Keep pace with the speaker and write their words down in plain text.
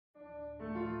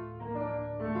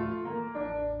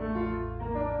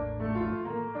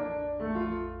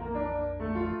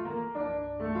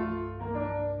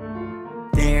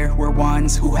There were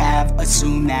ones who have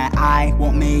assumed that I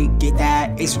won't make it,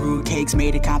 that it's rude cakes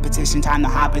made a competition. Time to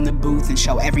hop in the booth and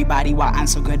show everybody why I'm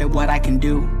so good at what I can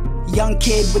do. Young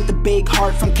kid with the big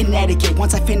heart from Connecticut.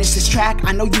 Once I finish this track,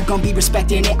 I know you gon' be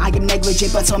respecting it. I am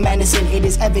negligent but so menacing. It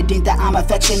is evident that I'm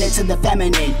affectionate to the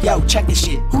feminine. Yo, check this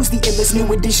shit. Who's the illest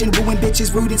new edition? Ruin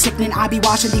bitches, rude and sickening. I be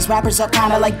washing these rappers up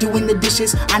kinda like doing the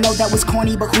dishes. I know that was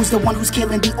corny, but who's the one who's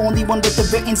killing? The only one with the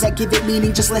writtens that give it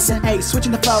meaning. Just listen. Hey,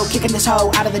 switching the flow, kicking this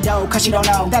hoe out of the dough. Cause you don't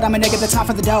know that I'm a nigga that's not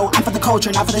for the dough. I'm for the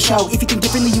culture, not for the show. If you think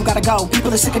differently, you gotta go.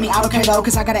 People are sick of me, I don't care though.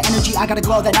 Cause I got an energy, I got a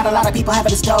glow that not a lot of people have.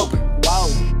 It is dope.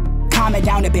 Whoa. Calm it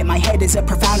down a bit, my head is a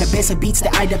profound abyss of beats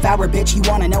that I devour, bitch. You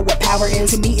wanna know what power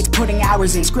is? To me, it's putting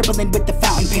hours in, scribbling with the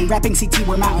fountain pen, rapping CT,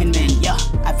 we're mountain men, yeah.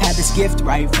 I've had this gift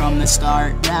right from the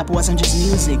start. Rap wasn't just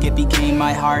music, it became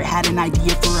my heart. Had an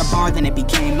idea for a bar, then it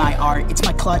became my art. It's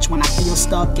my clutch when I feel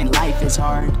stuck and life is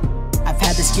hard. I've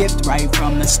had this gift right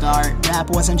from the start.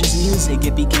 Rap wasn't just music,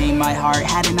 it became my heart.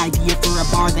 Had an idea for a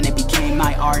bar, then it became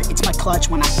my art. It's my clutch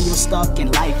when I feel stuck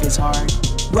and life is hard.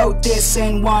 Wrote this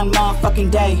in one motherfucking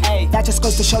day. That just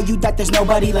goes to show you that there's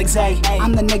nobody like Zay.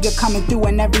 I'm the nigga coming through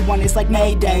and everyone is like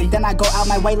Mayday. Then I go out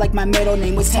my way like my middle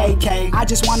name was TK. I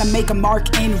just wanna make a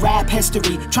mark in rap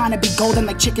history, trying to be golden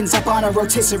like chickens up on a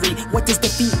rotisserie. What does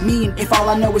defeat mean if all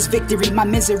I know is victory? My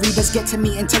misery does get to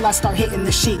me until I start hitting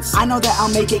the sheets. I know that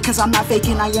I'll make it cause I'm not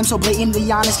faking. I am so blatantly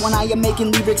honest when I am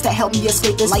making lyrics that help me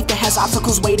escape this life that has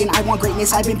obstacles waiting. I want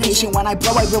greatness, I've been patient. When I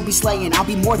blow I will be slaying. I'll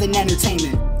be more than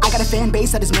entertainment. I got a fan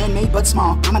base that is man-made but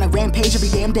small. I'm on a rampage every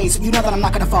damn day, so you know that I'm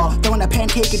not gonna fall. Throwing a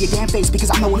pancake in your damn face because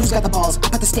I'm the one who's got the balls. I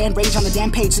put the stand rage on the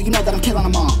damn page, so you know that I'm killing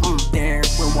them all. There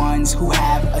were ones who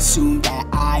have assumed that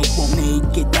I won't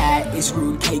make it, that it's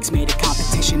rude cakes made a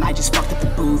competition. I just fucked up the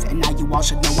booth, and now you all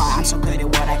should know why I'm so good at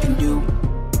what I can do.